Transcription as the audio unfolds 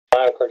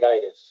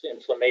Myocarditis,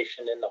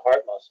 inflammation in the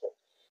heart muscle,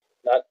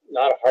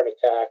 not a heart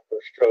attack or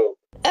stroke.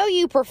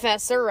 OU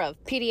professor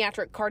of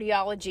pediatric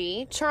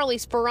cardiology, Charlie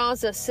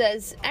Speranza,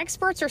 says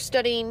experts are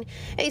studying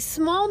a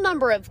small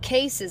number of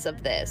cases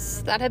of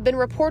this that have been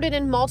reported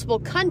in multiple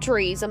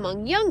countries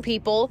among young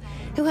people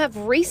who have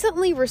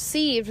recently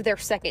received their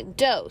second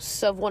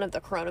dose of one of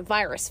the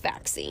coronavirus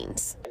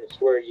vaccines. And it's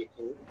where you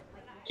can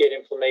get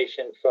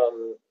inflammation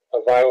from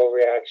a viral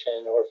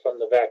reaction or from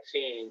the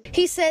vaccine.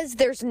 He says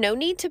there's no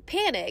need to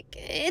panic.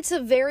 It's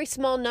a very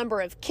small number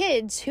of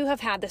kids who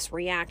have had this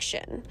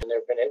reaction. And there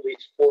have been at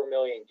least 4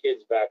 million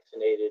kids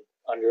vaccinated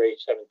under age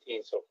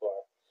 17 so far.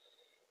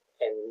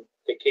 And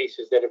the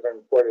cases that have been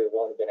reported have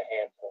only been a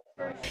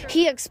handful.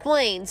 He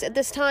explains at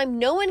this time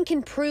no one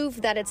can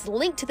prove that it's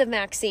linked to the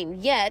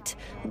vaccine yet,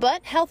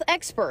 but health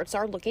experts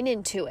are looking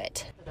into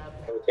it.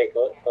 It would take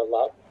a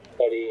lot of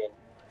study and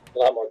a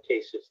lot more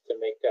cases to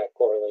make that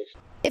correlation.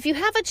 If you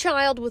have a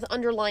child with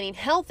underlying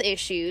health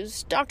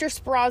issues, Dr.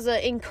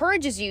 Speranza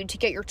encourages you to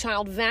get your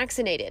child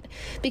vaccinated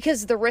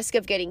because the risk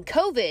of getting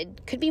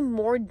COVID could be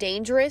more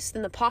dangerous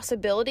than the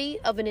possibility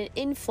of an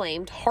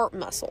inflamed heart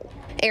muscle.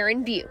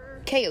 Erin Bue,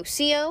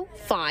 KOCO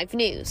 5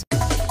 News.